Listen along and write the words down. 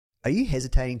Are you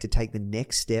hesitating to take the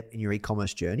next step in your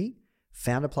e-commerce journey?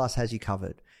 Founder Plus has you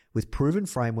covered. With proven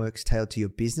frameworks tailored to your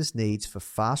business needs for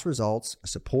fast results, a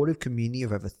supportive community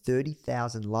of over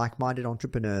 30,000 like-minded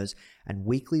entrepreneurs, and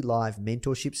weekly live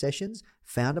mentorship sessions,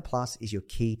 Founder Plus is your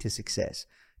key to success.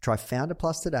 Try Founder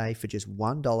Plus today for just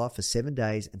 $1 for 7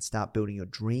 days and start building your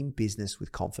dream business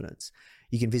with confidence.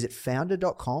 You can visit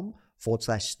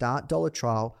founder.com/start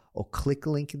 $trial or click the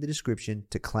link in the description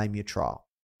to claim your trial.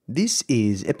 This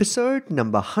is episode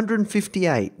number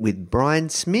 158 with Brian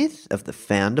Smith of the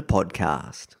Founder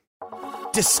Podcast.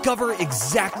 Discover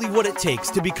exactly what it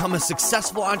takes to become a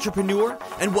successful entrepreneur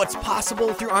and what's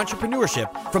possible through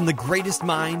entrepreneurship from the greatest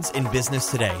minds in business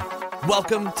today.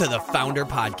 Welcome to the Founder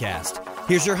Podcast.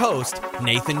 Here's your host,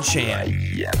 Nathan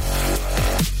Chan.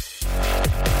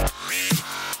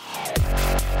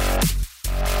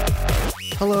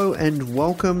 Hello and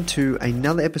welcome to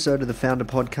another episode of the Founder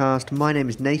Podcast. My name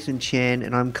is Nathan Chan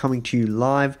and I'm coming to you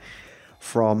live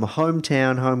from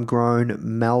hometown, homegrown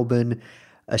Melbourne,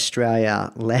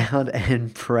 Australia, loud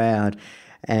and proud.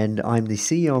 And I'm the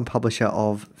CEO and publisher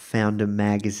of Founder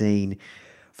Magazine.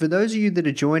 For those of you that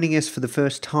are joining us for the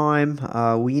first time,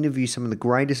 we interview some of the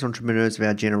greatest entrepreneurs of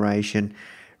our generation,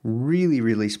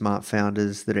 really smart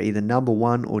founders that are either number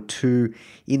one or two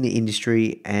in the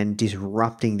industry and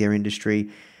disrupting their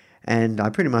industry. And I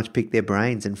pretty much pick their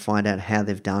brains and find out how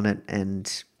they've done it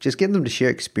and just get them to share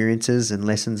experiences and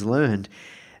lessons learned.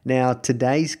 Now,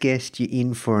 today's guest, you're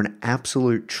in for an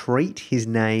absolute treat. His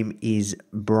name is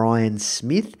Brian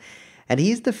Smith, and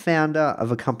he's the founder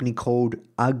of a company called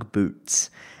UGG Boots.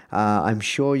 I'm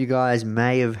sure you guys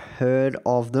may have heard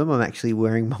of them. I'm actually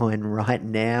wearing mine right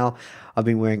now. I've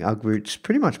been wearing UGG Boots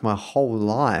pretty much my whole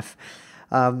life.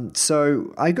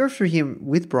 So I go through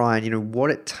with Brian,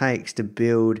 what it takes to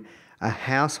build a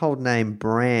household name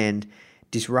brand,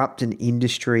 disrupt an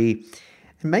industry,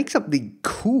 and make something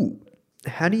cool.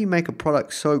 How do you make a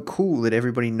product so cool that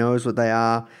everybody knows what they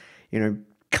are?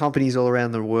 Companies all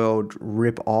around the world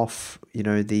rip off,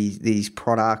 these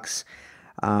products.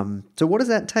 So what does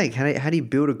that take? How do you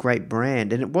build a great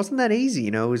brand? And it wasn't that easy,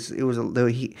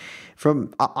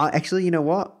 actually, you know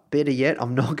what? Better yet,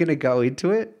 I'm not going to go into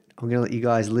it. I'm going to let you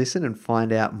guys listen and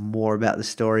find out more about the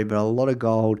story, but a lot of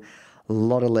gold, a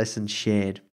lot of lessons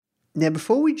shared. Now,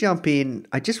 before we jump in,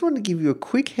 I just want to give you a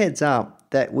quick heads up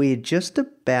that we're just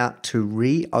about to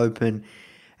reopen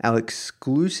our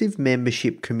exclusive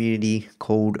membership community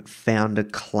called Founder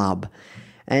Club.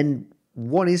 And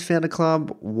what is Founder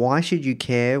Club? Why should you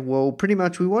care? Well, pretty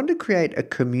much we wanted to create a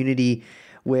community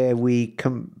where we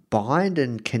combined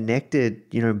and connected,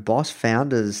 boss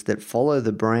founders that follow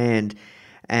the brand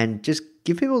and just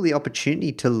give people the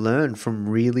opportunity to learn from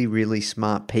really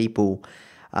smart people.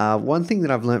 One thing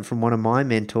that I've learned from one of my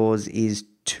mentors is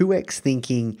 2x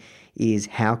thinking is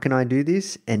how can I do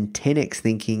this? And 10x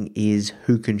thinking is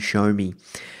who can show me.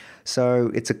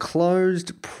 So it's a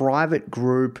closed private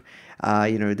group.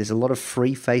 There's a lot of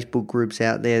free Facebook groups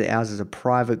out there. Ours is a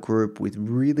private group with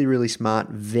really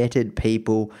smart, vetted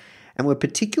people. And we're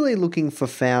particularly looking for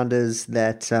founders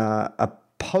that are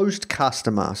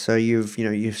post-customer. So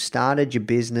you've started your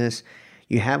business,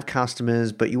 you have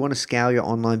customers, but you want to scale your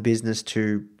online business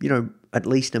to, at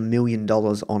least $1 million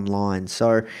online.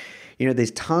 So,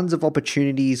 there's tons of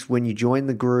opportunities when you join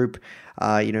the group.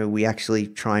 We actually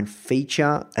try and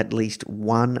feature at least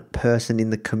one person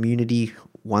in the community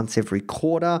once every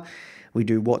quarter. We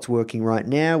do what's working right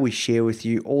now. We share with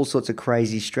you all sorts of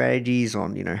crazy strategies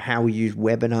on, how we use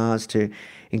webinars to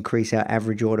increase our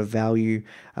average order value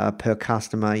per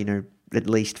customer, at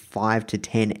least 5 to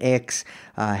 10x,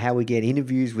 how we get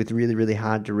interviews with really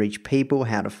hard to reach people,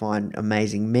 how to find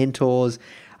amazing mentors,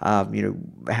 how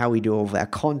we do all of our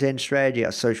content strategy,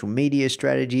 our social media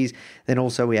strategies. Then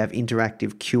also we have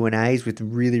interactive Q&As with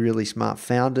really smart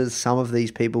founders. Some of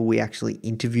these people we actually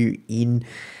interview on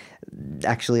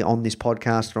this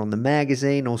podcast or on the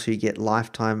magazine. Also, you get a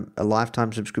lifetime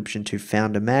subscription to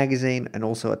Founder Magazine and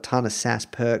also a ton of SaaS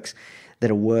perks that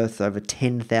are worth over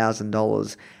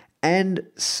 $10,000 and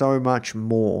so much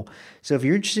more. So if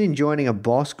you're interested in joining a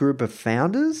boss group of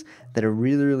founders that are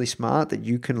really smart that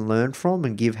you can learn from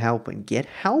and give help and get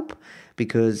help,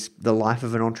 because the life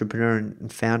of an entrepreneur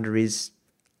and founder is,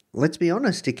 let's be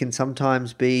honest, it can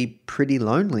sometimes be pretty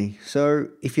lonely. So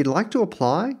if you'd like to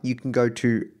apply, you can go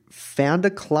to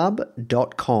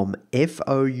founderclub.com,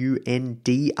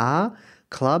 FOUNDR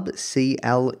club,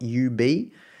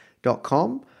 CLUB.com.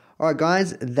 All right,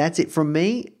 guys, that's it from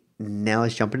me. Now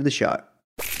let's jump into the show.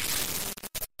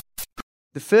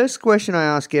 The first question I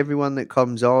ask everyone that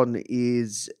comes on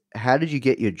is, how did you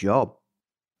get your job?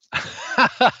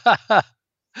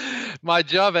 My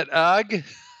job at UGG?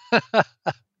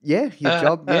 Yeah, your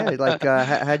job. Yeah, like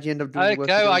how'd you end up doing the work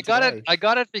Okay, you're well, doing today? I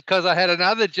got it because I had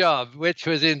another job, which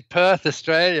was in Perth,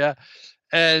 Australia,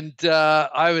 and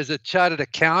I was a chartered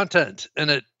accountant,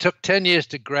 and it took 10 years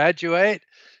to graduate.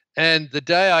 And the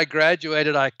day I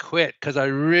graduated, I quit because I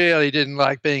really didn't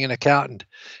like being an accountant.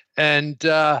 And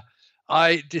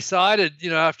I decided,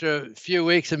 after a few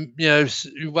weeks of,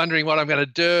 wondering what I'm going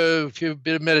to do, a few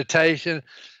bit of meditation,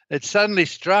 it suddenly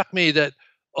struck me that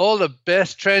all the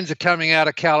best trends are coming out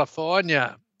of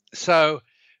California. So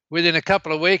within a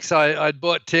couple of weeks, I'd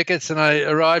bought tickets and I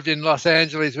arrived in Los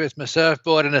Angeles with my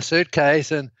surfboard and a suitcase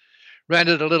and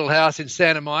rented a little house in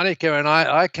Santa Monica. And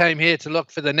I came here to look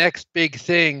for the next big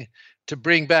thing to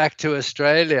bring back to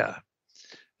Australia.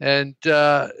 And,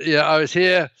 I was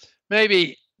here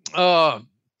maybe,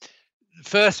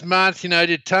 first month,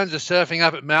 did tons of surfing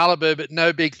up at Malibu, but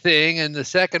no big thing. And the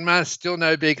second month, still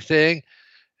no big thing.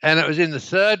 And it was in the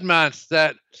third month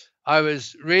that I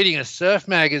was reading a surf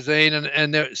magazine,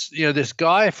 and there was, this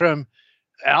guy from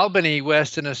Albany,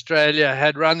 Western Australia,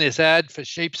 had run this ad for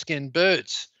sheepskin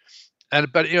boots.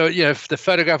 But the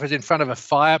photograph was in front of a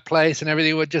fireplace and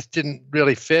everything. It just didn't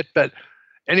really fit. But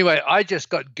anyway, I just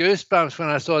got goosebumps when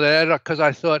I saw that ad because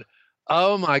I thought,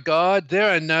 oh my God,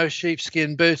 there are no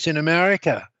sheepskin boots in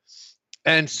America.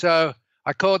 And so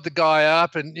I called the guy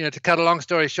up, and to cut a long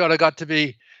story short, I got to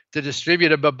be the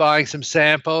distributor by buying some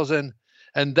samples, and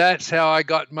that's how I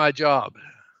got my job.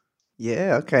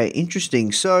 Yeah, okay,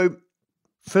 interesting. So,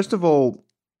 first of all,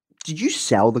 did you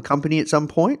sell the company at some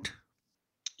point?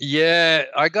 Yeah,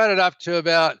 I got it up to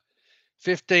about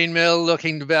 15 mil,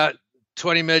 looking to about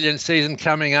 20 million season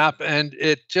coming up, and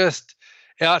it just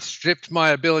outstripped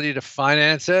my ability to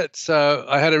finance it. So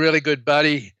I had a really good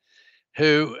buddy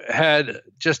who had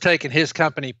just taken his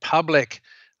company public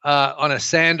on a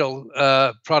sandal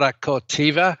product called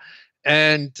Teva.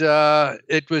 And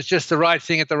it was just the right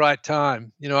thing at the right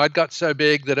time. I'd got so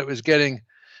big that it was getting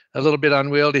a little bit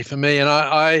unwieldy for me. And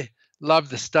I love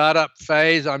the startup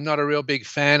phase. I'm not a real big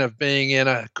fan of being in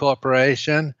a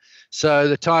corporation. So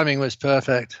the timing was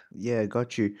perfect. Yeah,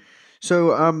 got you.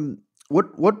 So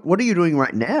what are you doing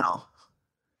right now?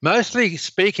 Mostly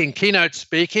speaking, keynote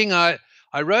speaking. I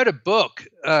wrote a book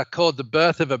called The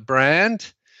Birth of a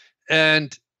Brand,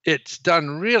 and it's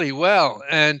done really well.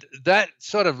 And that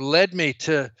sort of led me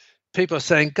to people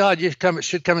saying, God, you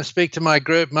should come and speak to my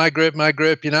group.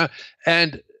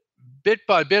 And bit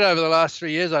by bit over the last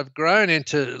 3 years, I've grown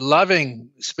into loving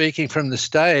speaking from the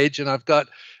stage. And I've got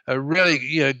a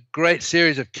really great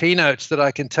series of keynotes that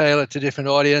I can tailor to different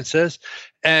audiences.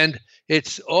 And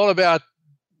it's all about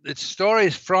it's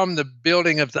stories from the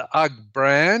building of the UGG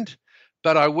brand,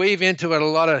 but I weave into it a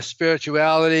lot of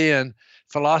spirituality and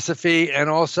philosophy, and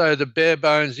also the bare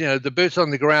bones, the boots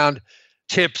on the ground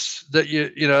tips that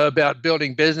about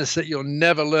building business that you'll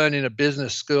never learn in a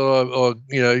business school or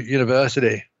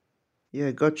university.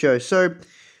 Yeah, gotcha. So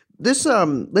this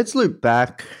let's loop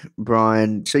back,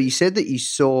 Brian. So you said that you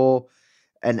saw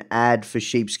an ad for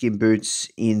sheepskin boots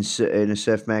in a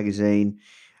surf magazine.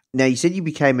 Now, you said you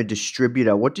became a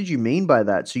distributor. What did you mean by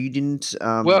that? So you didn't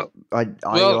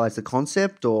idealize the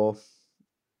concept, or?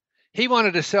 He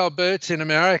wanted to sell boots in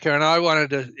America, and I wanted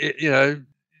to,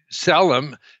 sell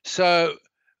them. So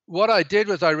what I did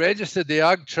was I registered the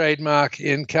UGG trademark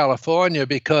in California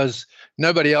because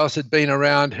nobody else had been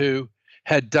around who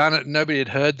had done it. Nobody had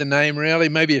heard the name really,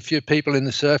 maybe a few people in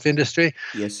the surf industry.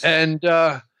 Yes.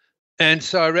 And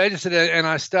so I registered it, and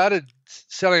I started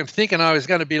selling them thinking I was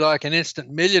going to be like an instant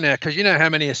millionaire, because you know how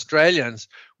many Australians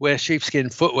wear sheepskin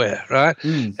footwear, right?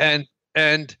 Mm.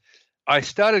 And I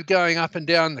started going up and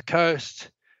down the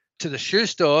coast to the shoe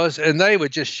stores, and they were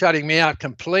just shutting me out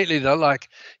completely. They're like,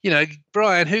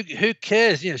 Brian, who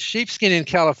cares? Sheepskin in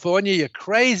California, you're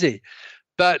crazy.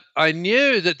 But I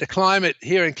knew that the climate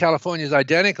here in California is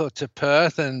identical to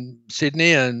Perth and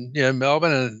Sydney and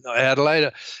Melbourne and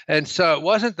Adelaide. And so it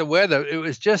wasn't the weather. It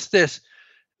was just this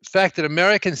fact that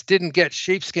Americans didn't get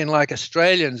sheepskin like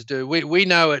Australians do. We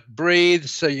know it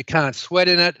breathes, so you can't sweat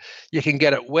in it. You can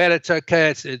get it wet, it's okay.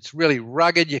 It's really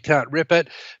rugged, you can't rip it.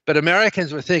 But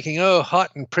Americans were thinking, oh,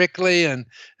 hot and prickly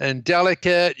and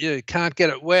delicate. You can't get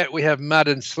it wet. We have mud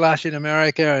and slush in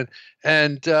America,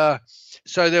 and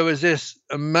so there was this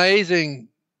amazing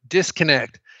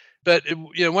disconnect. But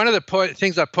one of the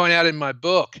things I point out in my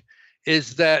book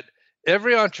is that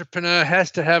every entrepreneur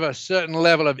has to have a certain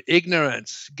level of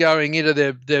ignorance going into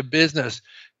their business,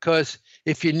 because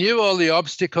if you knew all the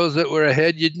obstacles that were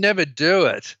ahead, you'd never do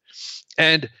it.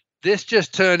 And this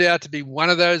just turned out to be one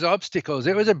of those obstacles.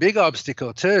 It was a big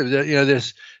obstacle too,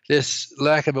 this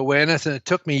lack of awareness, and it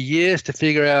took me years to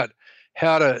figure out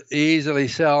how to easily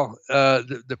sell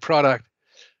the product.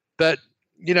 But,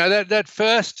 that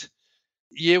first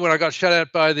year when I got shut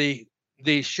out by the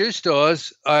shoe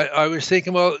stores, I was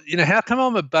thinking, well, how come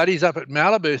all my buddies up at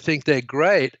Malibu think they're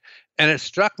great? And it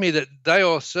struck me that they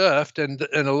all surfed, and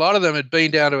a lot of them had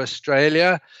been down to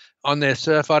Australia on their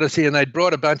surf odyssey, and they'd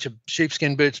brought a bunch of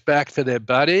sheepskin boots back for their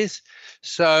buddies.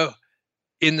 So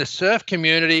in the surf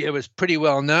community, it was pretty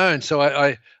well known. So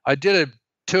I did a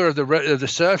tour of the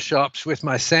surf shops with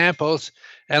my samples,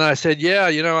 and I said, yeah,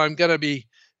 I'm going to be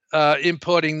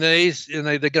importing these. And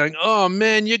they're going, oh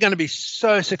man, you're going to be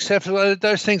so successful.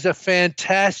 Those things are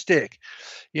fantastic.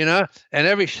 And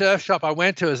every surf shop I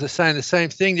went to was saying the same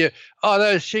thing. Oh,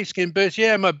 those sheepskin boots,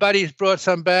 yeah, my buddies brought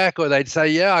some back. Or they'd say,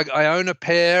 yeah, I own a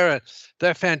pair, and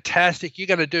they're fantastic. You're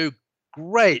going to do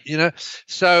great,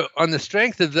 So on the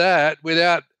strength of that,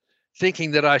 without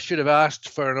thinking that I should have asked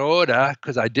for an order,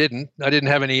 because I didn't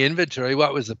have any inventory,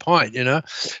 what was the point,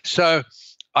 So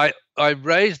I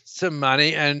raised some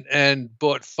money and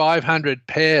bought 500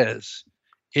 pairs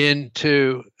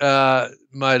into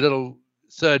my little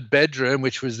third bedroom,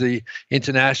 which was the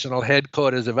international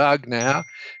headquarters of UGG now.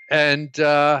 And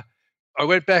I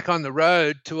went back on the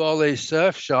road to all these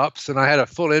surf shops, and I had a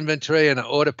full inventory and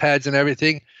order pads and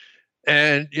everything.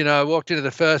 And, I walked into the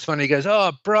first one. He goes,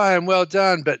 oh, Brian, well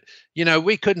done. But,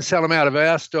 we couldn't sell them out of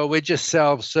our store. We just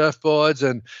sell surfboards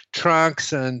and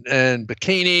trunks and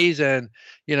bikinis and,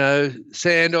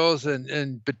 sandals.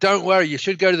 But don't worry, you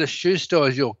should go to the shoe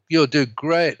stores. You'll do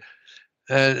great.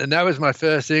 And that was my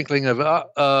first inkling of,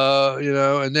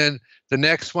 and then the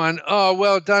next one, oh,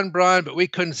 well done, Brian, but we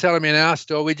couldn't sell them in our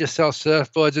store. We just sell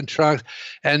surfboards and trunks.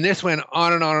 And this went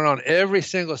on and on and on. Every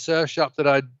single surf shop that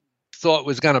I thought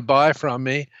was going to buy from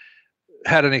me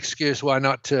had an excuse why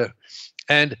not to.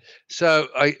 And so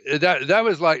that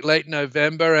was like late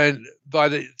November. And by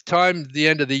the time the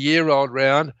end of the year rolled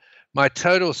around, my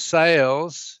total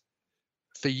sales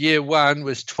for year one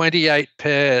was 28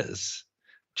 pairs.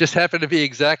 Just happened to be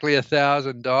exactly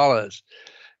 $1,000,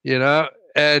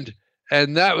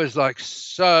 and that was like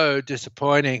so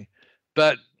disappointing.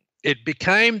 But it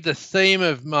became the theme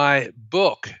of my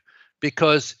book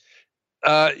because,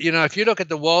 if you look at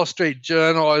the Wall Street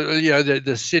Journal, or,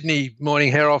 the Sydney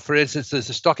Morning Herald, for instance, there's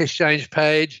a stock exchange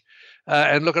page,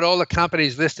 and look at all the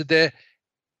companies listed there.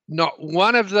 Not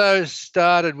one of those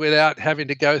started without having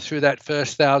to go through that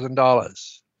first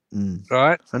 $1,000,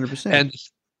 right? 100%. And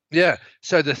yeah.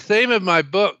 So the theme of my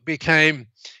book became,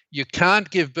 you can't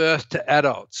give birth to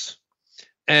adults.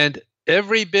 And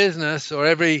every business or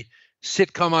every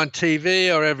sitcom on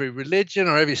TV or every religion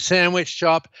or every sandwich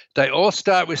shop, they all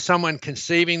start with someone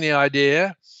conceiving the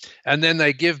idea, and then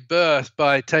they give birth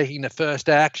by taking the first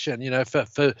action.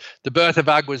 For the birth of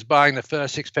UGG was buying the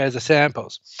first 6 pairs of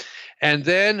samples. And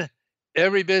then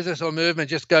every business or movement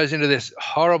just goes into this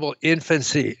horrible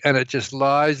infancy, and it just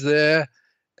lies there.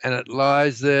 And it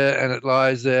lies there, and it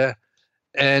lies there.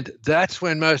 And that's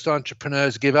when most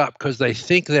entrepreneurs give up, because they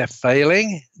think they're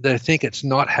failing. They think it's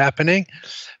not happening.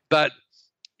 But,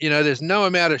 there's no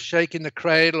amount of shaking the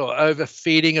cradle or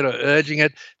overfeeding it or urging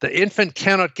it. The infant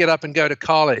cannot get up and go to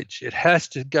college. It has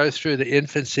to go through the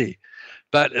infancy.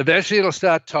 But eventually it'll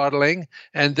start toddling,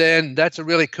 and then that's a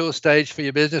really cool stage for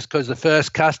your business, because the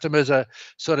first customers are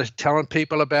sort of telling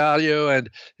people about you, and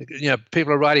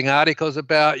people are writing articles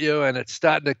about you, and it's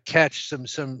starting to catch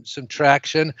some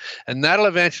traction, and that'll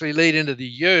eventually lead into the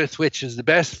youth, which is the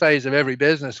best phase of every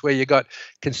business, where you got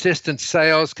consistent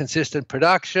sales, consistent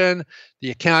production,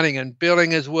 the accounting and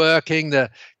billing is working, the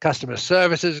customer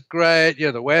service is great,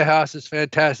 the warehouse is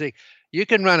fantastic. You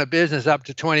can run a business up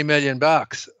to $20 million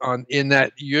in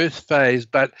that youth phase.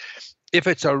 But if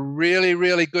it's a really,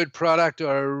 really good product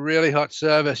or a really hot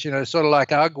service, sort of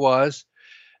like UGG was,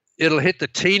 it'll hit the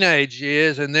teenage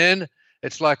years, and then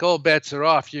it's like all bets are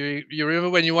off. You remember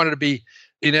when you wanted to be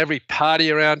in every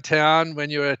party around town when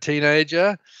you were a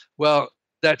teenager? Well,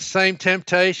 that same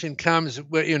temptation comes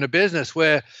in a business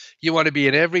where you want to be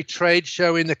in every trade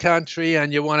show in the country,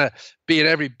 and you want to be in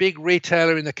every big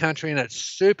retailer in the country, and it's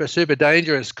super, super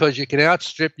dangerous because you can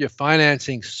outstrip your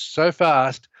financing so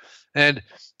fast. And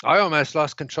I almost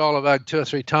lost control of UGG 2 or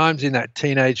 3 times in that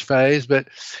teenage phase, but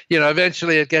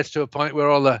eventually it gets to a point where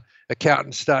all the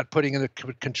accountants start putting in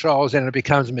the controls and it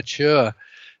becomes mature.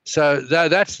 So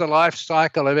that's the life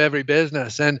cycle of every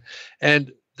business. And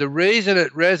the reason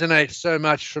it resonates so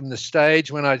much from the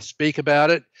stage when I speak about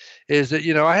it is that,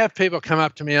 I have people come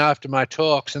up to me after my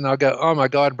talks and they'll go, oh my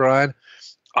God, Brian,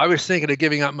 I was thinking of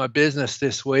giving up my business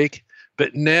this week,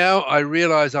 but now I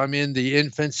realize I'm in the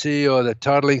infancy or the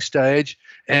toddling stage,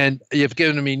 and you've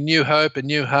given me new hope and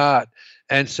new heart.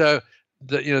 And so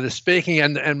the speaking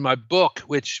and my book,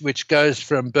 which goes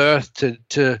from birth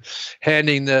to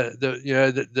handing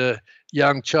the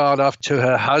young child off to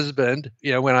her husband,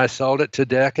 when I sold it to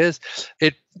Deckers.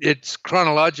 It's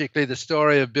chronologically the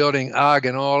story of building UGG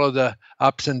and all of the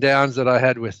ups and downs that I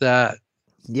had with that.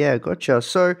 Yeah, gotcha.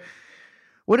 So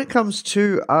when it comes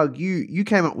to UGG, you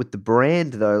came up with the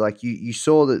brand though. Like you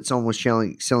saw that someone was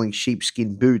selling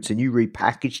sheepskin boots and you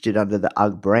repackaged it under the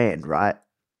UGG brand, right?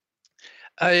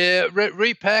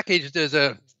 Repackaged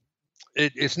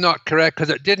it's not correct because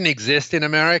it didn't exist in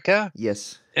America.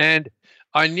 Yes. And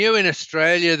I knew in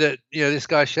Australia that, this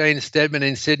guy Shane Stedman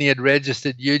in Sydney had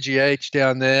registered UGH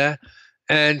down there.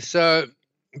 And so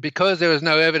because there was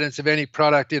no evidence of any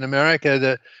product in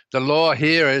America, the law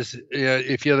here is,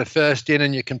 if you're the first in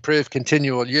and you can prove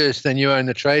continual use, then you own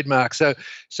the trademark. So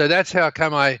that's how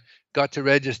come I got to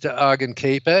register UGG and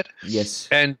keep it. Yes.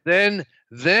 And then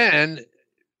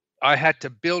I had to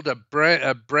build a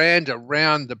brand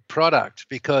around the product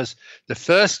because the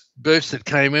first boots that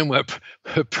came in were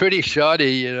pretty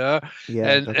shoddy, Yeah,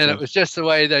 and it was just the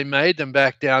way they made them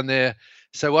back down there.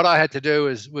 So what I had to do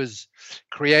was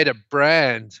create a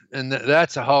brand, and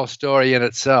that's a whole story in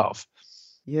itself.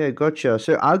 Yeah, gotcha.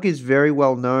 So UGG is very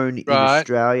well known in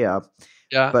Australia.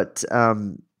 Yeah. But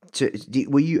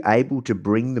were you able to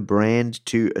bring the brand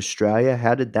to Australia?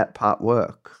 How did that part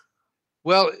work?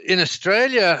 Well, in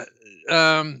Australia,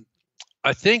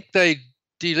 I think they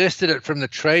delisted it from the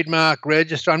trademark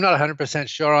register. I'm not 100%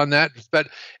 sure on that, but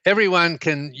everyone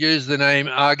can use the name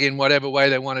UGG in whatever way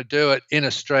they want to do it in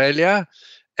Australia.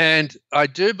 And I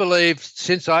do believe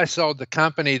since I sold the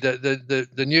company,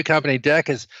 the new company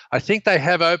Deckers, I think they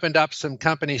have opened up some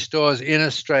company stores in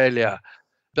Australia.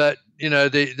 But,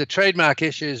 the trademark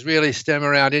issues really stem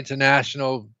around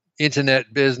international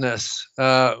internet business,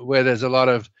 where there's a lot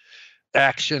of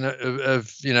action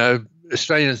of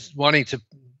Australians wanting to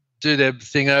do their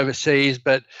thing overseas,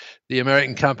 but the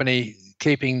American company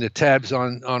keeping the tabs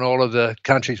on all of the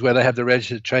countries where they have the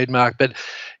registered trademark. But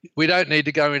we don't need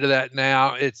to go into that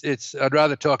now. I'd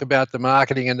rather talk about the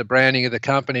marketing and the branding of the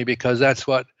company because that's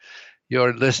what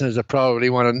your listeners are probably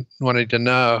wanting to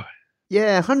know.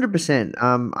 Yeah,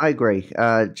 100%. I agree.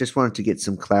 Just wanted to get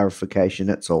some clarification.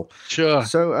 That's all. Sure.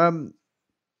 So,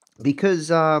 because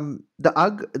the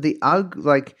UGG,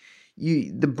 like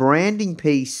the branding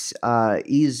piece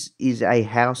is a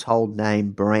household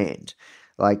name brand.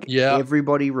 Like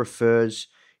everybody refers,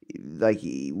 like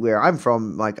where I'm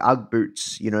from, like UGG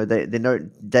boots.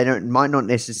 They might not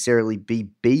necessarily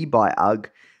be by UGG,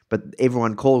 but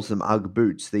everyone calls them UGG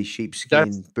boots. These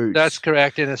sheepskin boots. That's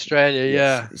correct in Australia.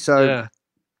 Yes. Yeah. So,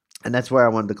 and that's where I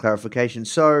wanted the clarification.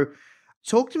 So,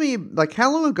 talk to me. Like,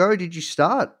 how long ago did you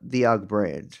start the UGG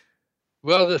brand?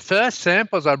 Well, the first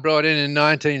samples I brought in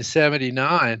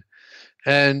 1979,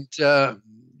 and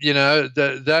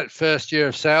that first year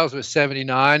of sales was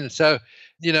 79, and so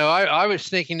I was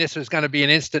thinking this was going to be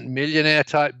an instant millionaire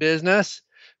type business,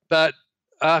 but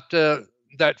after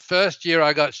that first year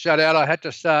I got shut out. I had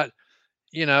to start.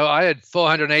 I had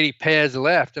 480 pairs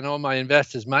left, and all my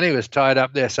investors' money was tied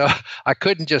up there, so I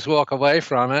couldn't just walk away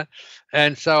from it,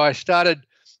 and so I started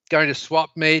going to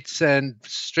swap meets and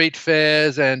street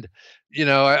fairs and.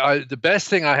 The best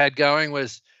thing I had going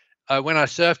was when I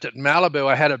surfed at Malibu,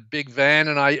 I had a big van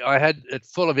and I had it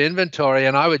full of inventory,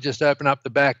 and I would just open up the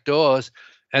back doors.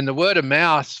 And the word of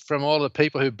mouth from all the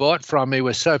people who bought from me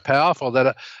was so powerful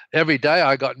that every day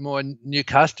I got more new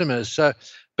customers. So,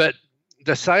 but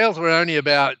the sales were only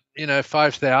about,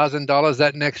 $5,000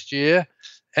 that next year.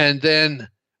 And then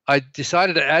I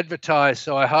decided to advertise,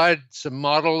 so I hired some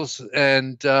models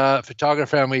and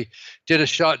photographer, and we did a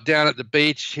shot down at the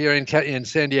beach here in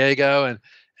San Diego,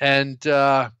 and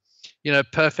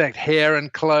perfect hair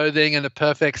and clothing, and the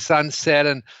perfect sunset,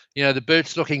 and the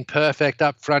boots looking perfect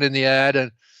up front in the ad,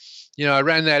 and I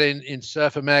ran that in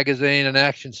Surfer Magazine and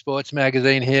Action Sports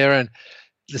Magazine here, and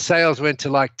the sales went to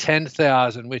like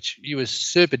 10,000, which was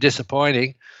super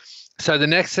disappointing. So the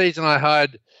next season I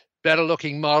hired better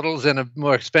looking models and a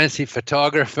more expensive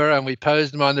photographer, and we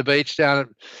posed them on the beach down at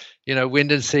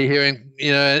Windansea here,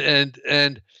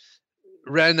 and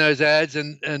ran those ads,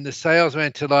 and the sales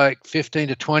went to like $15,000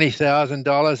 to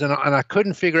 $20,000, and I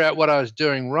couldn't figure out what I was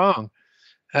doing wrong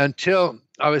until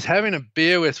I was having a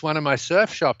beer with one of my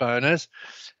surf shop owners,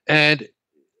 and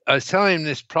I was telling him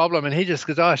this problem, and he just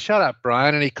goes, "Oh, shut up,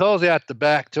 Brian," and he calls out the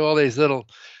back to all these little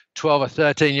 12 or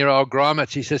 13-year-old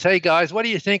grommets. He says, "Hey guys, what do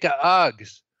you think of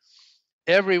UGGs?"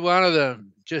 Every one of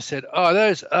them just said, "Oh,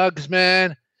 those UGGs,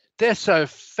 man, they're so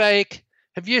fake.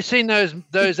 Have you seen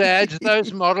those ads?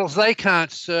 Those models, they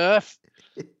can't surf."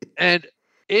 And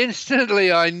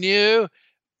instantly I knew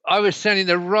I was sending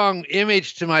the wrong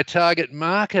image to my target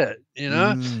market,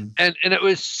 Mm. and it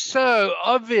was so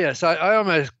obvious. I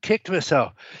almost kicked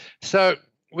myself. So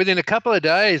within a couple of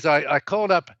days, I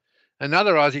called up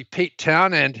another Aussie, Pete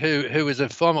Townend, who was a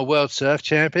former world surf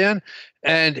champion,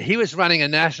 and he was running a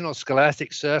national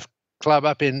scholastic surf club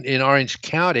up in Orange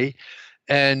County.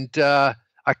 And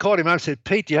I called him up and said,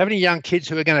 Pete, do you have any young kids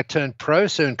who are going to turn pro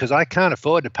soon? Because I can't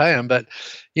afford to pay them, but,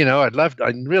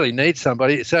 I really need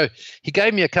somebody. So he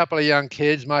gave me a couple of young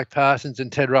kids, Mike Parsons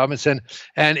and Ted Robinson.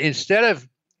 And instead of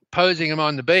posing them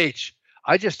on the beach,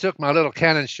 I just took my little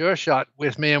Canon Sure Shot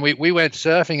with me, and we went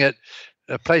surfing at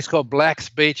a place called Black's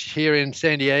Beach here in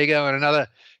San Diego, and another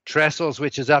Trestles,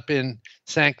 which is up in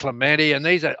San Clemente. And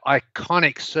these are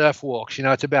iconic surf walks.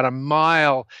 It's about a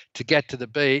mile to get to the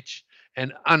beach,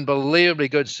 and unbelievably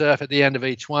good surf at the end of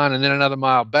each one, and then another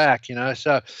mile back,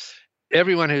 So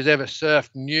everyone who's ever surfed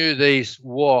knew these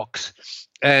walks.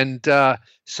 And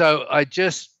so I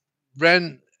just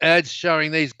ran ads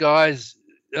showing these guys,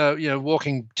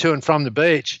 walking to and from the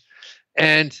beach.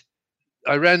 And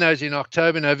I ran those in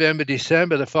October, November,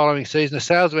 December the following season. The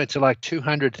sales went to like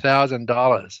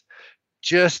 $200,000,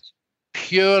 just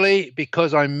purely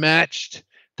because I matched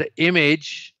the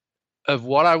image of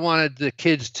what I wanted the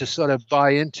kids to sort of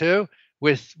buy into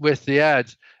with the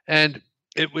ads. And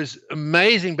it was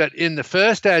amazing. But in the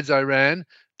first ads I ran,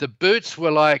 the boots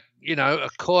were like, a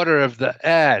quarter of the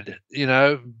ad,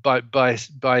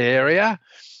 by area.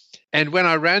 And when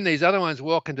I ran these other ones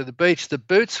walking to the beach, the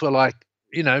boots were like,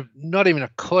 not even a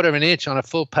quarter of an inch on a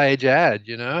full page ad,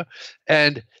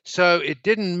 And so it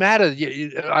didn't matter.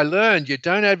 I learned you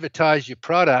don't advertise your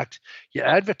product, you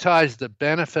advertise the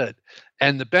benefit.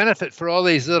 And the benefit for all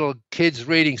these little kids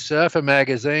reading Surfer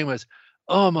magazine was,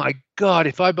 oh my God,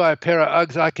 if I buy a pair of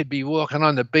Uggs, I could be walking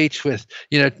on the beach with,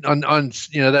 on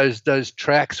those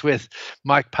tracks with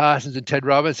Mike Parsons and Ted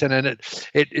Robinson. And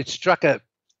it struck a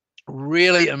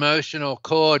really emotional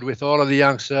chord with all of the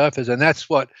young surfers. And that's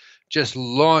what just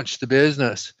launched the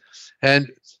business.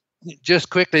 And just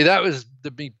quickly, that was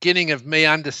the beginning of me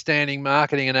understanding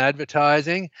marketing and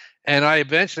advertising. And I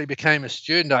eventually became a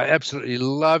student. I absolutely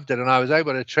loved it. And I was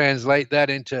able to translate that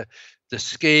into the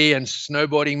ski and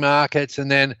snowboarding markets. And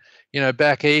then,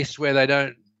 back east where they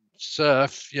don't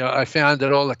surf, I found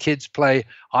that all the kids play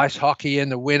ice hockey in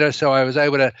the winter. So I was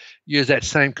able to use that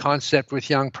same concept with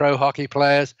young pro hockey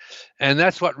players. And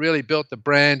that's what really built the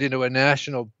brand into a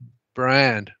national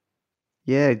brand.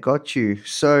 Yeah, got you.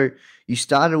 So you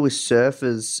started with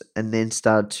surfers and then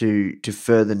started to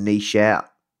further niche out.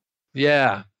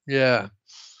 Yeah. It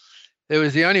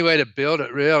was the only way to build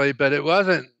it, really, but it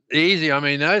wasn't easy. I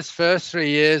mean, those first 3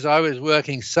 years, I was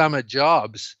working summer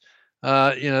jobs.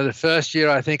 The first year,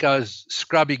 I think I was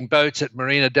scrubbing boats at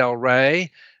Marina del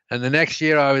Rey. And the next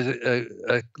year, I was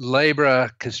a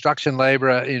construction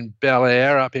laborer in Bel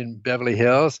Air up in Beverly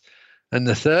Hills. And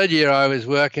the third year, I was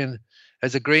working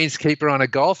as a greenskeeper on a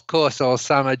golf course all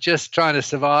summer, just trying to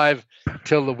survive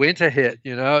till the winter hit,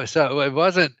 So it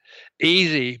wasn't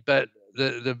easy, but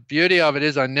the beauty of it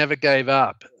is I never gave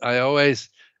up. I always,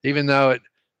 even though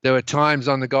there were times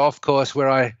on the golf course where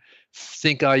I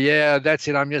think, that's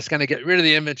it, I'm just going to get rid of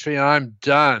the inventory and I'm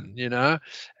done,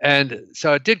 And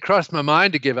so it did cross my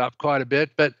mind to give up quite a bit,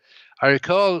 but I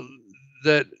recall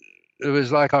that it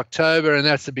was like October, and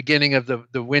that's the beginning of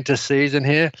the winter season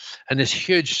here, and this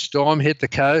huge storm hit the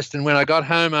coast. And when I got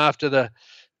home after the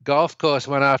golf course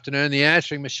one afternoon, the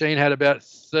answering machine had about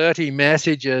 30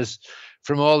 messages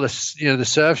from all the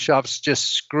surf shops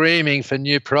just screaming for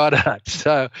new products.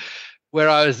 So where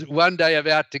I was one day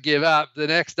about to give up, the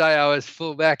next day I was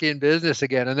full back in business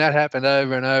again, and that happened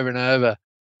over and over and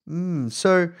over.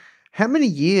 So how many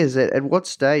years, at what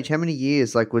stage, how many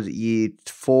years, like was it year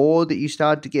 4 that you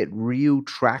started to get real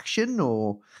traction,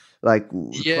 or like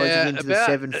closing into the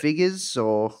 7 figures,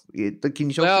 or can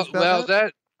you talk to us about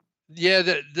that?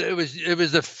 It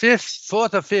was the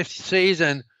fourth or fifth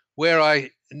season where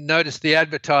I noticed the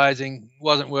advertising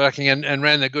wasn't working and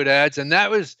ran the good ads. And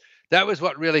that was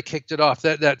what really kicked it off,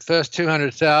 that first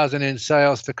 200,000 in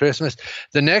sales for Christmas.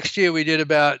 The next year we did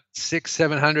about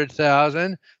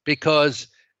 600,000-700,000 because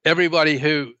everybody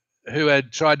who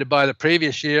had tried to buy the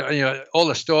previous year, all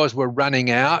the stores were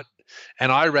running out,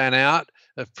 and I ran out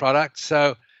of product.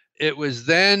 So it was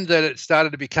then that it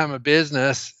started to become a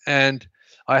business, and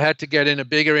I had to get in a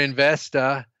bigger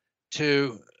investor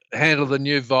to handle the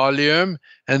new volume.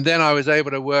 And then I was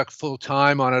able to work full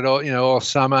time on it all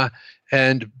summer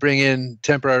and bring in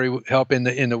temporary help in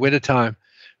the wintertime.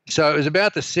 So it was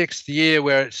about the 6th year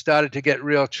where it started to get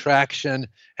real traction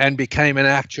and became an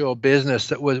actual business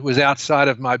that was outside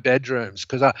of my bedrooms,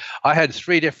 because I had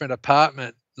 3 different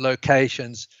apartment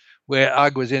locations where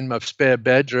UGG was in my spare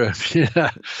bedroom.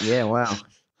 Yeah, wow.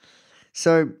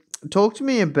 So talk to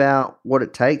me about what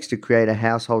it takes to create a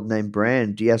household name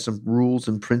brand. Do you have some rules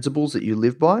and principles that you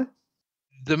live by?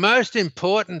 The most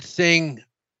important thing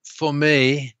for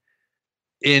me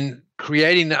in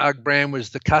creating the UGG brand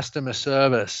was the customer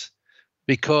service,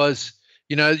 because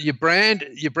your brand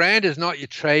is not your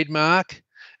trademark,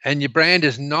 and your brand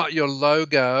is not your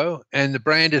logo, and the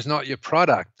brand is not your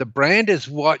product. The brand is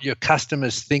what your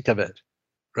customers think of it,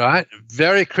 right?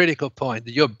 Very critical point.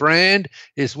 Your brand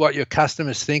is what your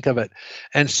customers think of it.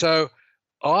 And so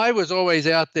I was always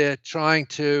out there trying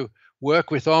to work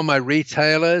with all my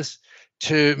retailers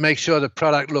to make sure the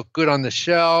product looked good on the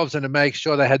shelves and to make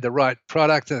sure they had the right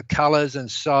product and the colors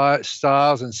and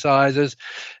styles and sizes.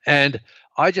 And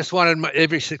I just wanted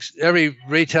every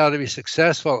retailer to be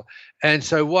successful. And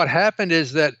so what happened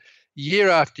is that year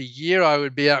after year, I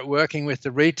would be out working with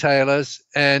the retailers,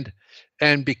 and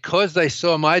because they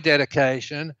saw my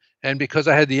dedication and because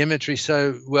I had the inventory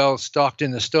so well stocked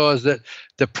in the stores, that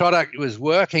the product was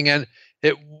working. And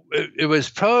it was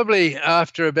probably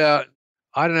after about,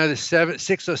 I don't know, the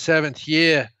sixth or seventh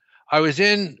year, I was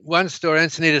in one store,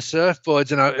 Encinitas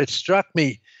Surfboards, and it struck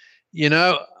me,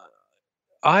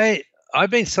 I've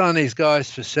been selling these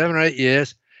guys for 7 or 8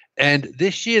 years, and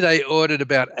this year they ordered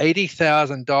about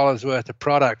 $80,000 worth of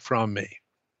product from me,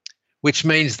 which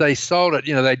means they sold it,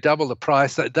 they doubled the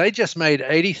price. They just made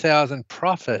 $80,000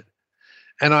 profit.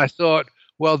 And I thought,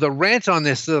 well, the rent on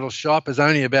this little shop is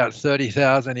only about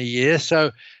 $30,000 a year.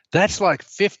 So that's like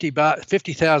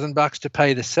 $50,000 to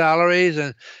pay the salaries.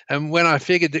 And when I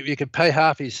figured that you could pay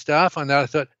half his staff on that, I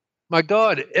thought, my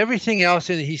God, everything else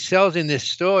he sells in this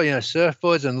store,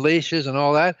 surfboards and leashes and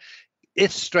all that,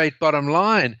 it's straight bottom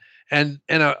line. And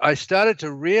I started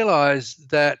to realize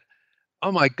that,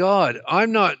 oh my God,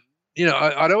 I'm not,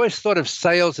 I'd always thought of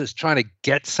sales as trying to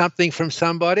get something from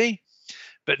somebody.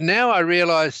 But now I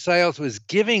realize sales was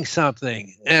giving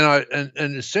something. And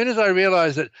as soon as I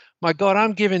realized that, my God,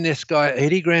 I'm giving this guy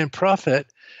 80 grand profit.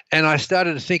 And I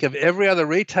started to think of every other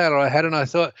retailer I had. And I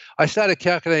started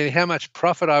calculating how much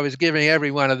profit I was giving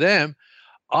every one of them.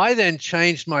 I then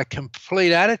changed my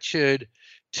complete attitude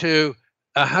to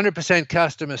 100%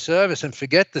 customer service and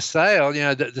forget the sale.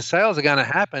 The sales are going to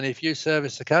happen if you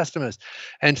service the customers.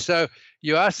 And so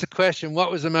you asked the question,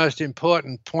 what was the most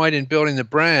important point in building the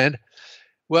brand?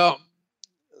 Well,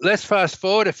 let's fast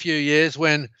forward a few years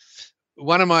when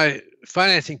one of my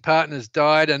financing partners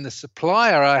died, and the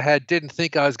supplier I had didn't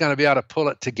think I was going to be able to pull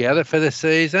it together for the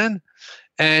season.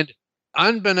 And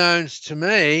unbeknownst to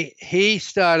me, he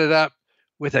started up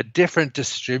with a different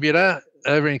distributor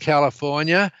over in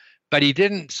California, but he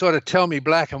didn't sort of tell me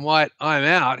black and white, I'm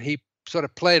out. He sort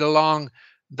of played along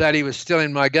that he was still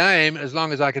in my game as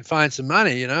long as I could find some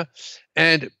money,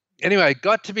 And anyway,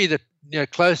 got to be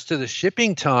close to the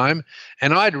shipping time,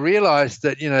 and I'd realized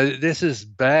that, this is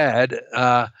bad.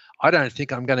 I don't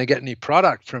think I'm going to get any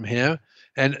product from him.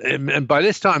 And by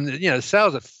this time, the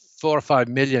sales are $4 or $5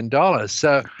 million.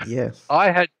 So yes,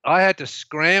 I had to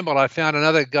scramble. I found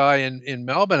another guy in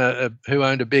Melbourne who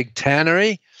owned a big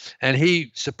tannery, and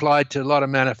he supplied to a lot of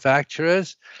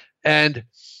manufacturers, and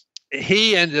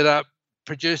he ended up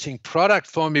producing product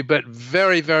for me, but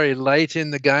very, very late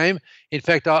in the game. In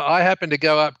fact, I happened to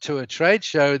go up to a trade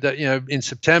show that, in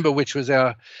September, which was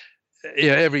our,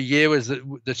 every year was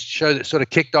the show that sort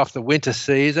of kicked off the winter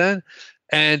season.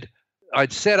 And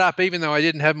I'd set up, even though I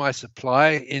didn't have my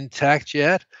supply intact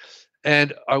yet.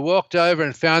 And I walked over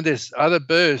and found this other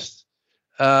booth,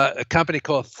 a company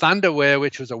called Thunderwear,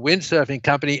 which was a windsurfing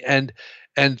company. And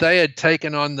they had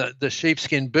taken on the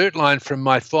sheepskin boot line from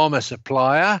my former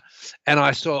supplier. And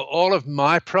I saw all of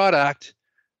my product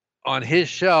on his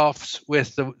shelves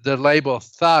with the label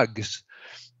Thugs.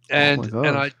 And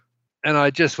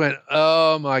I just went,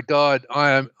 oh my God,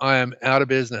 I am out of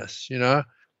business,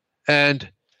 And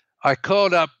I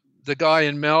called up the guy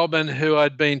in Melbourne who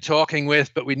I'd been talking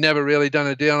with, but we'd never really done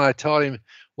a deal. And I told him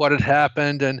what had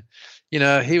happened, and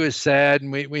he was sad,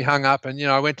 and we hung up, and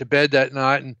I went to bed that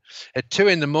night, and at 2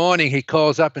 a.m. he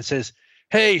calls up and says,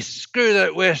 hey, screw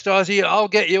that West Aussie, I'll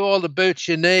get you all the boots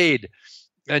you need.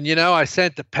 And I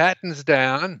sent the patterns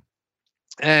down,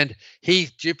 and he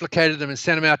duplicated them and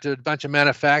sent them out to a bunch of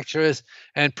manufacturers.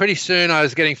 And pretty soon I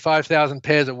was getting 5,000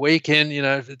 pairs a week in,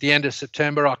 at the end of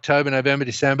September, October, November,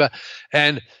 December.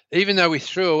 And even though we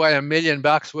threw away $1 million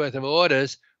worth of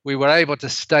orders, we were able to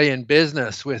stay in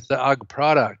business with the UGG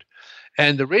product.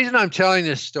 And the reason I'm telling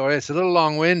this story, it's a little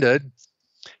long-winded,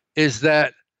 is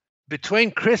that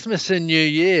between Christmas and New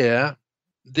Year,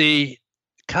 the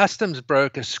customs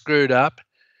broker screwed up,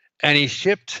 and he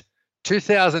shipped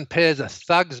 2,000 pairs of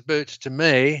Thugs boots to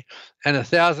me and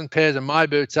 1,000 pairs of my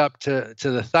boots up to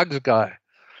the Thugs guy.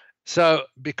 So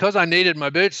because I needed my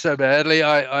boots so badly,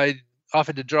 I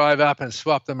offered to drive up and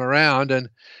swap them around, and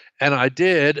I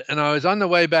did. And I was on the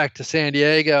way back to San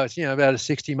Diego. It's about a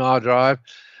 60-mile drive.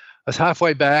 I was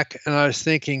halfway back, and I was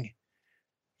thinking,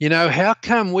 how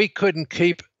come we couldn't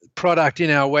keep product in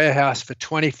our warehouse for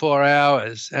 24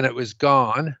 hours and it was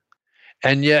gone?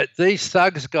 And yet these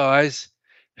Thugs guys,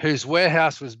 whose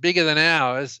warehouse was bigger than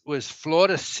ours, was floor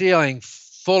to ceiling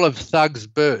full of Thugs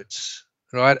boots,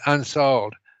 right,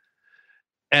 unsold.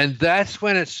 And that's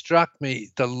when it struck me,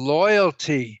 the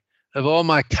loyalty of all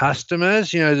my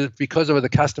customers, because of the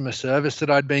customer service that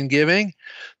I'd been giving.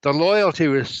 The loyalty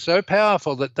was so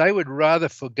powerful that they would rather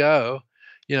forgo,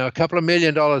 a couple of $1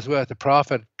 million worth of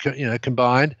profit,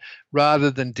 combined, rather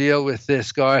than deal with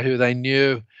this guy who they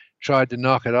knew tried to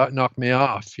knock me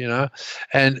off,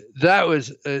 And that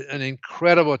was an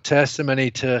incredible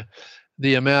testimony to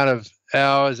the amount of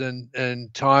hours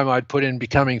and time I'd put in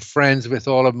becoming friends with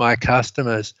all of my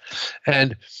customers.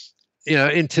 And,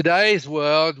 in today's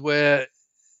world where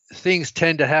things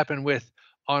tend to happen with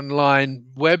online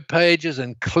web pages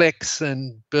and clicks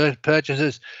and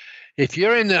purchases, if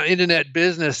you're in the internet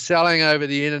business selling over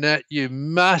the internet, you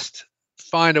must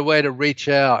find a way to reach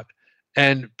out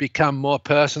and become more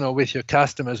personal with your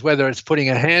customers, whether it's putting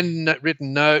a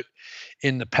handwritten note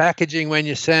in the packaging when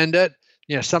you send it,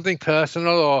 something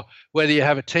personal, or whether you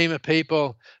have a team of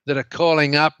people that are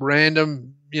calling up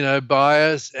random,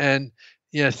 buyers and,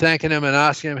 thanking them and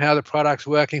asking them how the product's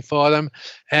working for them.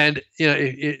 And,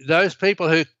 those people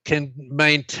who can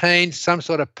maintain some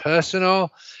sort of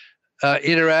personal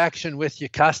interaction with your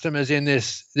customers in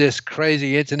this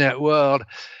crazy internet world,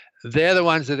 they're the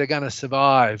ones that are going to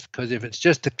survive. Because if it's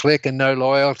just a click and no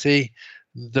loyalty,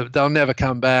 they'll never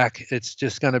come back. It's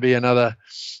just going to be another,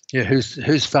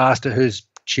 who's faster, who's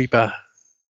cheaper.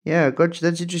 Yeah, gotcha.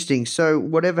 That's interesting. So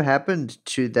whatever happened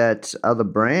to that other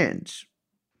brand?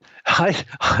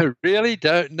 I really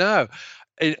don't know.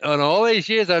 On all these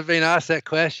years I've been asked that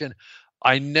question,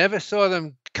 I never saw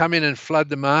them come in and flood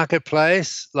the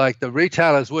marketplace. Like, the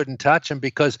retailers wouldn't touch them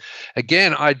because,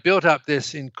 again, I'd built up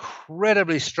this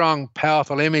incredibly strong,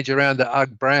 powerful image around the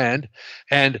UGG brand.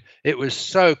 And it was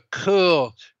so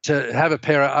cool to have a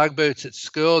pair of UGG boots at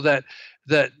school that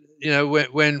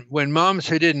when moms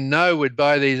who didn't know would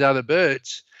buy these other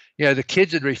boots, the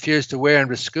kids had refused to wear them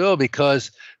to school because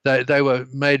they were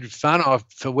made fun of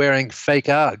for wearing fake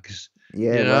Uggs.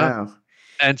 Yeah, wow.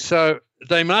 And so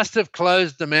they must have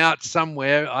closed them out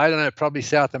somewhere. I don't know, probably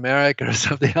South America or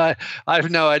something. I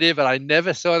have no idea, but I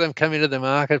never saw them come into the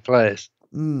marketplace.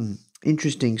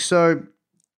 Interesting. So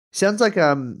sounds like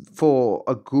for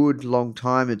a good long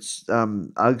time, it's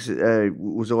Uggs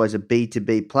was always a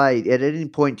B2B play. At any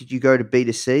point, did you go to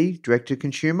B2C, direct to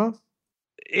consumer?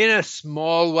 In a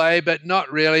small way, but not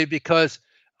really, because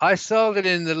I sold it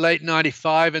in the late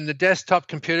 95 and the desktop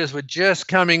computers were just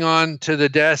coming on to the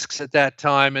desks at that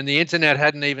time and the internet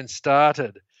hadn't even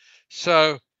started.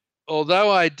 So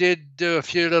although I did do a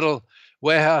few little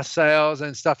warehouse sales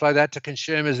and stuff like that to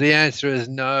consumers, the answer is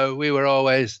no. We were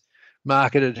always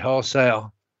marketed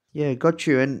wholesale. Yeah, got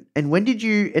you. And when did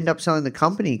you end up selling the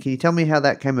company? Can you tell me how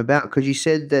that came about? Because you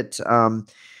said that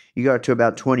you got to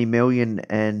about 20 million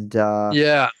and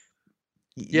it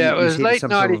was late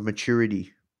some sort of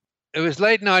maturity. It was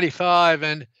late 95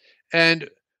 and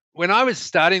when I was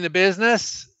starting the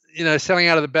business, selling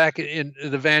out of the back in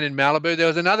the van in Malibu, there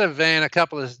was another van a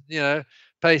couple of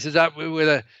paces up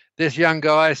with this young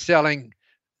guy selling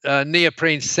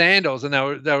neoprene sandals, and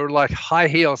they were like high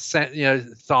heel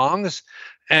thongs,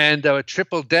 and they were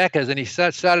triple deckers, and he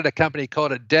started a company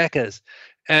called Deckers.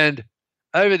 And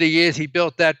over the years, he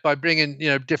built that by bringing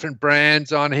different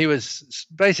brands on. He was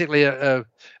basically a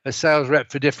sales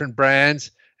rep for different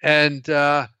brands, and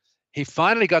he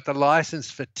finally got the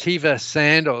license for Teva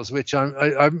sandals, which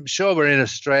I'm sure were in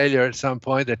Australia at some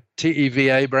point, the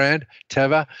Teva brand,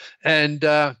 Teva,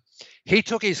 and he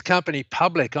took his company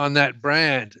public on that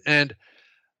brand. And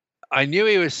I knew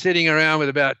he was sitting around with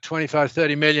about 25,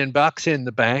 30 million bucks in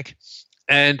the bank,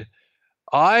 and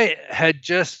I had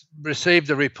just received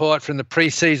a report from the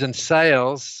pre-season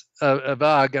sales of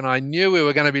UGG, and I knew we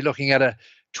were going to be looking at a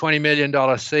 $20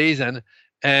 million season,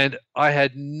 and I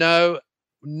had no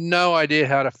idea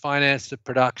how to finance the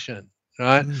production,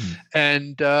 right?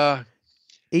 And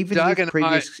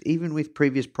even with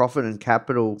previous profit and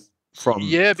capital from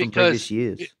previous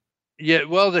years. Yeah,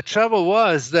 well, the trouble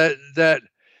was that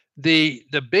the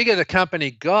bigger the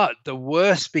company got, the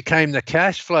worse became the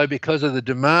cash flow because of the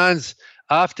demands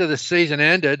after the season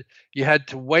ended, you had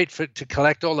to wait to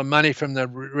collect all the money from the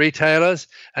retailers,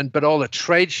 but all the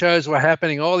trade shows were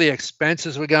happening, all the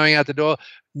expenses were going out the door,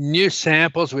 new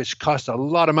samples, which cost a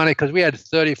lot of money because we had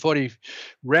 30, 40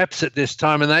 reps at this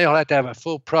time, and they all had to have a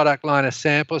full product line of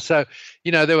samples. So,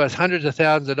 there was hundreds of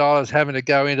thousands of dollars having to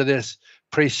go into this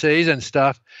pre-season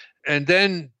stuff. And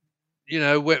then,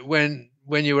 when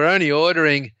you were only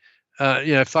ordering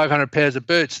 500 pairs of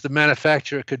boots, the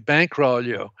manufacturer could bankroll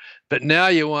you. But now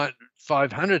you want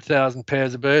 500,000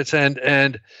 pairs of boots, and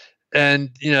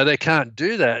they can't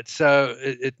do that. So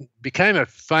it became a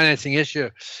financing issue.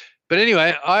 But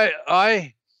anyway,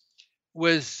 I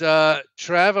was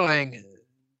traveling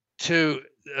to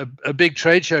a big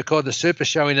trade show called the Super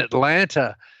Show in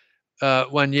Atlanta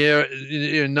one year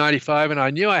in 95, and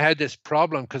I knew I had this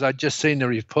problem because I'd just seen the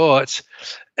reports.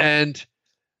 And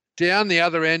down the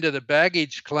other end of the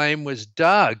baggage claim was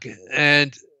Doug,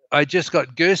 and I just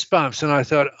got goosebumps, and I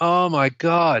thought, oh my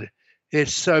God,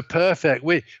 it's so perfect.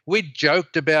 We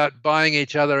joked about buying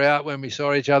each other out when we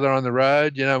saw each other on the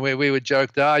road. We would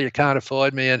joke, you can't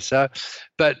afford me, and so.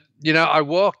 But I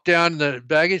walked down the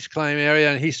baggage claim area,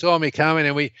 and he saw me coming,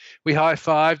 and we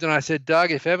high-fived, and I said,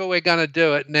 Doug, if ever we're going to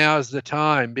do it, now's the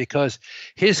time, because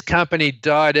his company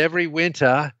died every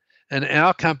winter, and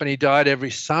our company died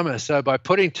every summer. So by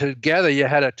putting together, you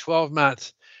had a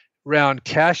 12-month round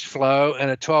cash flow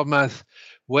and a 12-month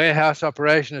warehouse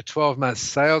operation, a 12-month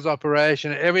sales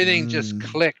operation. Everything just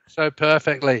clicked so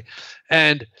perfectly.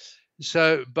 And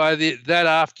so by that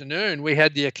afternoon, we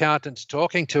had the accountants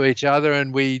talking to each other,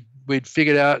 and we'd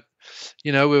figured out,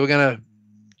 we were going to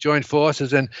join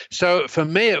forces. And so for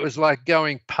me, it was like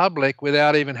going public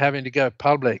without even having to go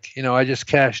public. I just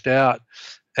cashed out.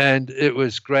 And it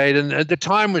was great. And the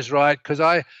time was right because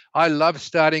I love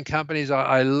starting companies.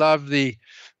 I love the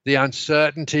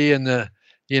uncertainty and the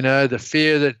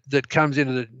fear that comes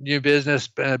into the new business.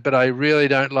 But I really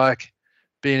don't like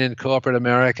being in corporate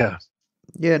America.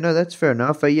 Yeah, no, that's fair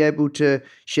enough. Are you able to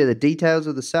share the details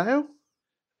of the sale?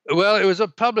 Well, it was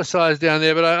publicized down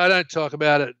there, but I don't talk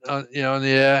about it on the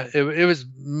air. It was,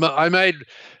 I made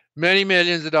many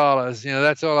millions of dollars.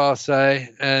 That's all I'll say.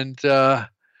 And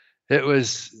it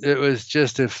was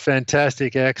just a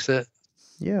fantastic exit.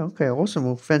 Yeah. Okay. Awesome.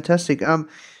 Well, fantastic.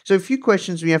 So a few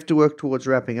questions we have to work towards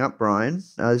wrapping up, Brian.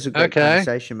 This is a great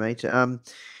conversation, mate.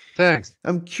 Thanks.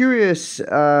 I'm curious.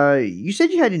 You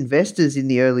said you had investors in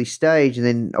the early stage, and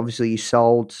then obviously you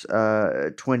sold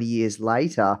 20 years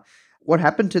later. What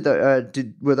happened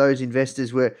to were those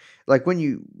investors? When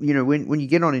you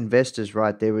get on investors,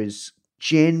 right? There is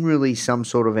generally some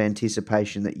sort of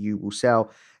anticipation that you will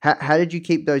sell. How did you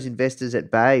keep those investors at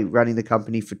bay, running the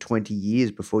company for 20 years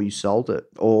before you sold it?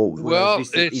 Or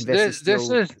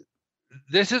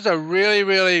this is a really,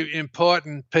 really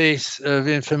important piece of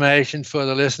information for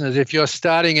the listeners. If you're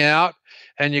starting out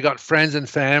and you got friends and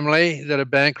family that are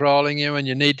bankrolling you and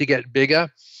you need to get bigger,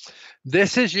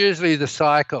 this is usually the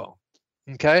cycle.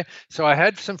 Okay, so I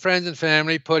had some friends and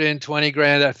family put in 20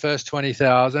 grand at first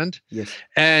 20,000. Yes,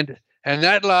 and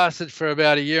that lasted for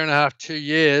about a year and a half, 2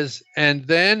 years. And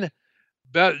then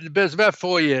it was about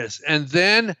 4 years. And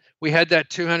then we had that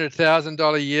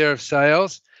 $200,000 a year of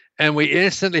sales, and we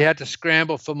instantly had to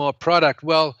scramble for more product.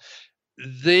 Well,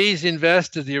 these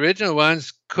investors, the original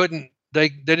ones, they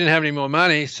didn't have any more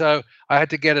money. So I had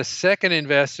to get a second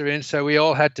investor in. So we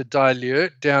all had to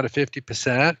dilute down to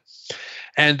 50%.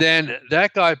 And then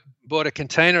that guy bought a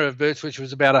container of boots, which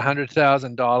was about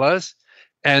 $100,000.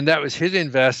 And that was his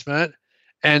investment.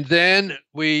 And then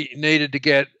we needed to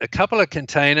get a couple of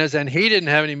containers, and he didn't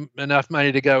have enough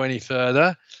money to go any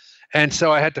further. And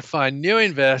so I had to find new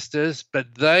investors,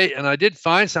 and I did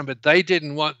find some, but they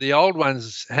didn't want the old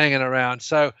ones hanging around.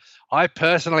 So I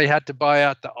personally had to buy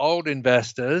out the old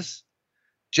investors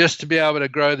just to be able to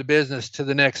grow the business to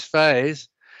the next phase.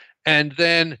 And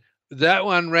then that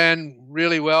one ran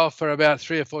really well for about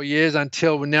 3 or 4 years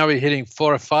until now we're hitting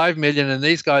 4 or 5 million, and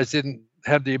these guys didn't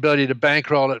have the ability to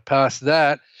bankroll it past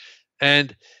that.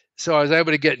 And so I was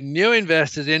able to get new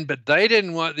investors in, but they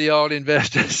didn't want the old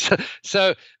investors.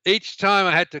 So each time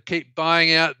I had to keep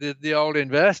buying out the old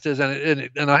investors, and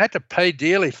I had to pay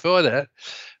dearly for that.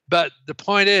 But the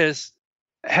point is,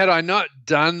 had I not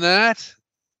done that,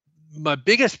 my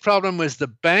biggest problem was the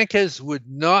bankers would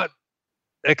not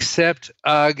accept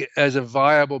UGG as a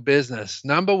viable business.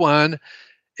 Number one,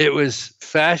 it was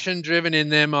fashion driven in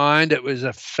their mind. It was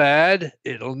a fad.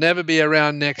 It'll never be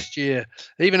around next year.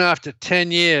 Even after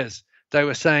 10 years, they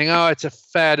were saying, oh, it's a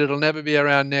fad. It'll never be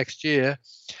around next year.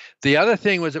 The other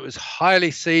thing was it was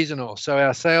highly seasonal. So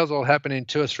our sales all happen in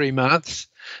 2 or 3 months.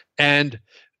 And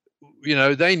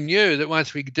they knew that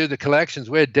once we do the collections,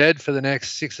 we're dead for the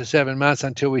next 6 or 7 months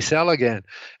until we sell again.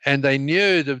 And they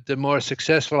knew that the more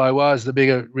successful I was, the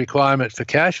bigger requirement for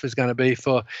cash was going to be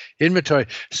for inventory.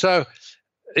 So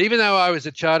even though I was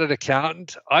a chartered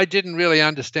accountant, I didn't really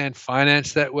understand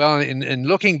finance that well. And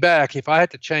looking back, if I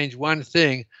had to change one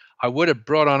thing, I would have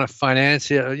brought on a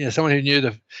financier, someone who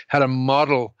knew how to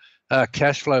model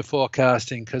cash flow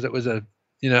forecasting, because it was it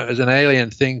was an alien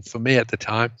thing for me at the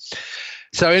time.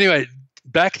 So anyway,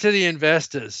 back to the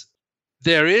investors.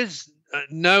 There is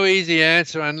no easy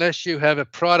answer unless you have a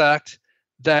product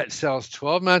that sells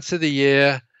 12 months of the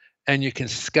year and you can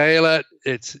scale it.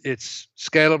 It's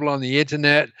scalable on the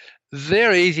internet.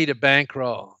 They're easy to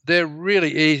bankroll. They're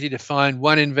really easy to find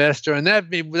one investor, and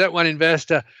that one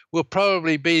investor will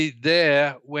probably be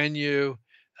there when you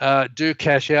do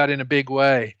cash out in a big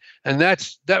way. And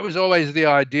that was always the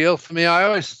ideal for me. I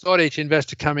always thought each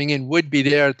investor coming in would be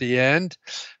there at the end,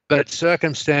 but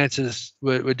circumstances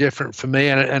were different for me,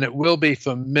 and it will be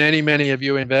for many, many of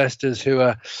you investors who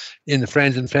are in the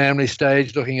friends and family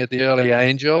stage looking at the early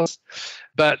angels.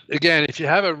 But again, if you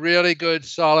have a really good,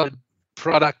 solid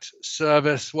product,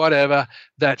 service, whatever,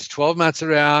 that's 12 months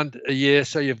around a year,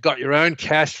 so you've got your own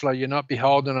cash flow, you're not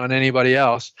beholden on anybody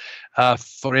else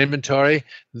for inventory,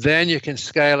 then you can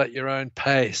scale at your own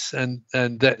pace, and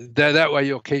that way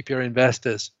you'll keep your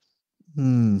investors.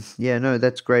 Yeah, no,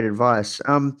 that's great advice.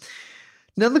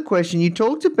 Another question, you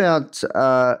talked about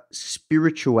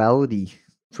spirituality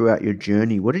throughout your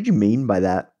journey. What did you mean by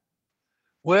that?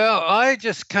 Well, I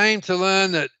just came to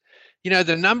learn that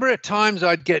the number of times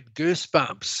I'd get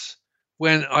goosebumps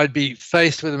when I'd be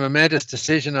faced with a momentous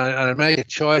decision, I'd make a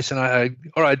choice, and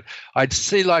I'd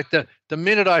see, like, the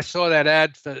minute I saw that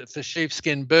ad for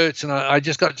sheepskin boots, and I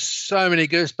just got so many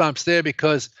goosebumps there,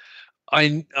 because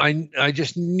I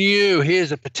just knew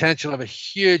here's a potential of a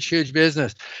huge, huge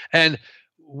business. And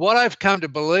what I've come to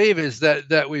believe is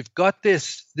that we've got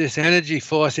this energy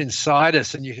force inside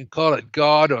us, and you can call it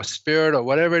God or spirit or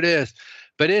whatever it is,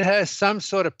 but it has some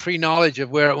sort of pre-knowledge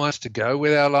of where it wants to go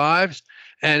with our lives.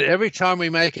 And every time we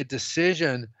make a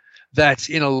decision that's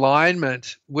in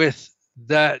alignment with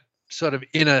that sort of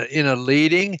inner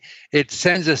leading, it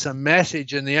sends us a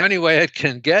message. And the only way it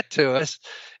can get to us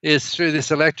is through this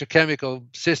electrochemical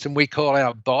system we call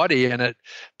our body, and it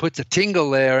puts a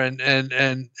tingle there.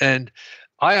 And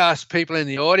I ask people in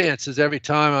the audiences every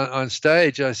time on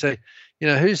stage, I say,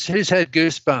 who's had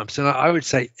goosebumps? And I would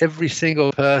say every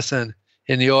single person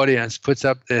in the audience puts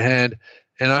up their hand.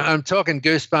 And I'm talking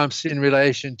goosebumps in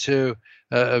relation to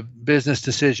a business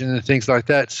decision and things like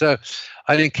that. So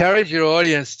I'd encourage your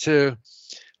audience to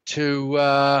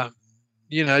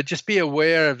just be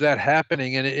aware of that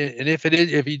happening. And if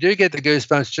you do get the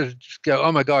goosebumps, just go,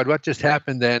 oh my God, what just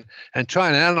happened then? And try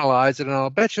and analyze it. And I'll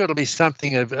bet you it'll be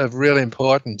something of real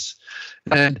importance.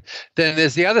 And then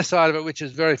there's the other side of it, which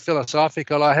is very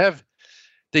philosophical. I have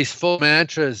these 4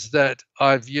 mantras that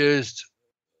I've used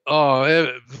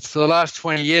for the last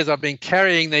 20 years. I've been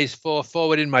carrying these 4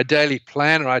 forward in my daily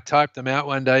planner. I typed them out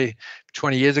one day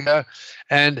 20 years ago.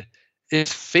 And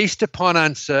it's feast upon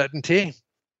uncertainty,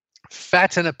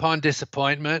 fatten upon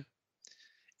disappointment,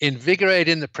 invigorate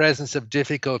in the presence of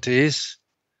difficulties,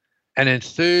 and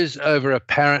enthuse over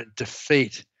apparent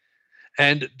defeat.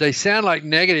 And they sound like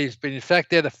negatives, but in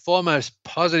fact, they're the 4 most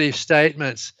positive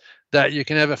statements that you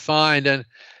can ever find. And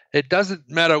it doesn't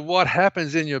matter what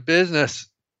happens in your business.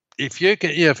 If you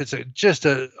can, if it's just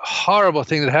a horrible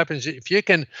thing that happens, if you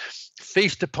can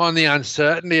feast upon the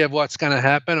uncertainty of what's going to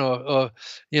happen, or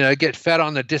get fat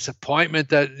on the disappointment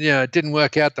that it didn't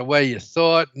work out the way you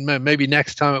thought, maybe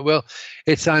next time it will.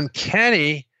 It's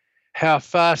uncanny how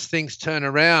fast things turn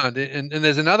around. And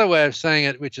there's another way of saying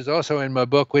it, which is also in my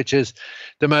book, which is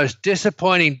the most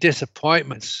disappointing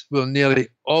disappointments will nearly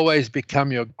always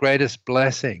become your greatest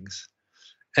blessings.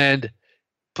 And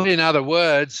put in other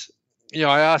words,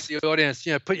 I asked the audience,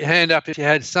 put your hand up if you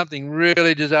had something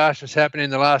really disastrous happen in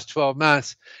the last 12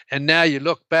 months, and now you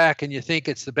look back and you think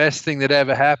it's the best thing that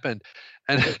ever happened.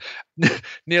 And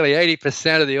nearly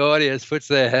 80% of the audience puts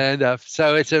their hand up.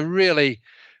 So it's a really,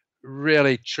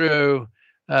 really true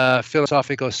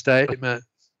philosophical statement.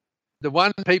 The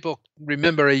one people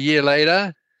remember a year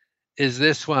later is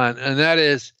this one, and that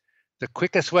is the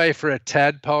quickest way for a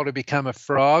tadpole to become a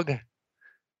frog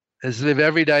is live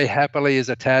every day happily as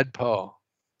a tadpole.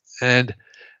 And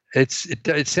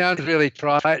it sounds really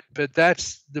trite, but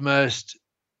that's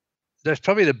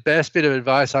probably the best bit of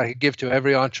advice I could give to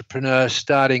every entrepreneur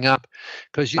starting up,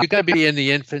 because you're going to be in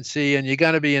the infancy and you're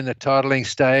going to be in the toddling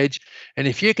stage. And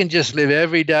if you can just live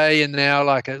every day and now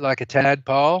like a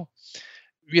tadpole,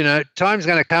 time's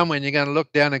going to come when you're going to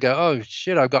look down and go, oh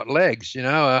shit, I've got legs.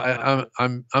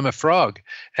 I'm a frog,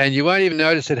 and you won't even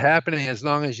notice it happening as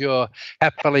long as you're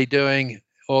happily doing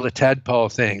all the tadpole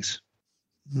things.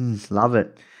 Love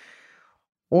it.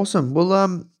 Awesome.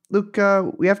 Well, look,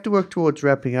 we have to work towards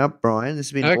wrapping up, Brian. This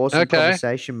has been an awesome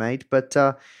conversation, mate. But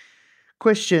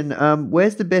question,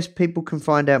 where's the best people can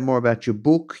find out more about your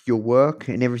book, your work,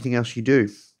 and everything else you do?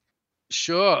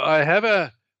 Sure. I have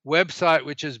a website,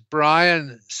 which is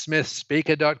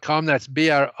briansmithspeaker.com. That's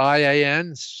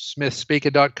BRIAN,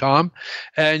 smithspeaker.com.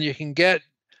 And you can get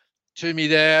to me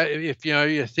there if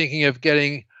you're thinking of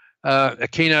getting a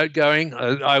keynote going.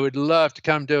 I would love to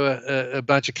come do a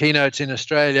bunch of keynotes in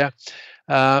Australia.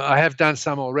 I have done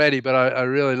some already, but I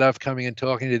really love coming and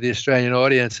talking to the Australian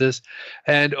audiences.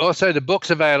 And also the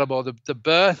book's available. The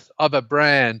Birth of a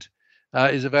Brand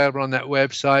is available on that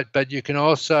website, but you can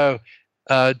also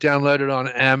download it on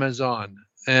Amazon.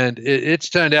 And it's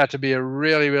turned out to be a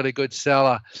really, really good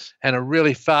seller and a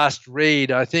really fast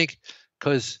read, I think,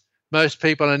 because most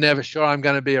people are never sure I'm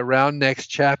going to be around next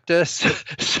chapter, so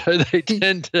they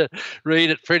tend to read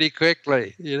it pretty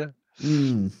quickly,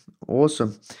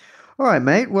 Awesome. All right,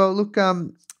 mate. Well, look,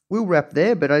 we'll wrap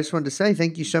there, but I just wanted to say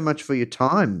thank you so much for your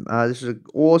time. This was an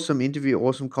awesome interview,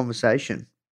 awesome conversation.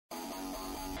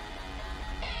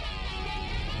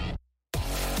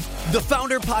 The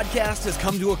Founder Podcast has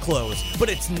come to a close, but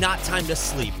it's not time to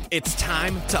sleep. It's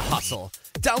time to hustle.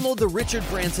 Download the Richard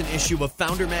Branson issue of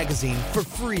Founder Magazine for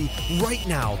free right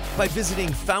now by visiting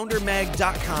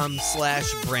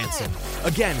foundermag.com/Branson.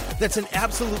 Again, that's an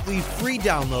absolutely free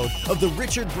download of the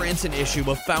Richard Branson issue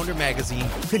of Founder Magazine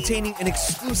containing an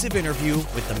exclusive interview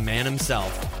with the man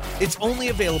himself. It's only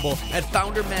available at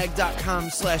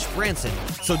foundermag.com/Branson,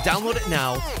 so download it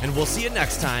now, and we'll see you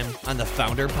next time on the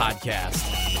Founder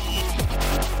Podcast.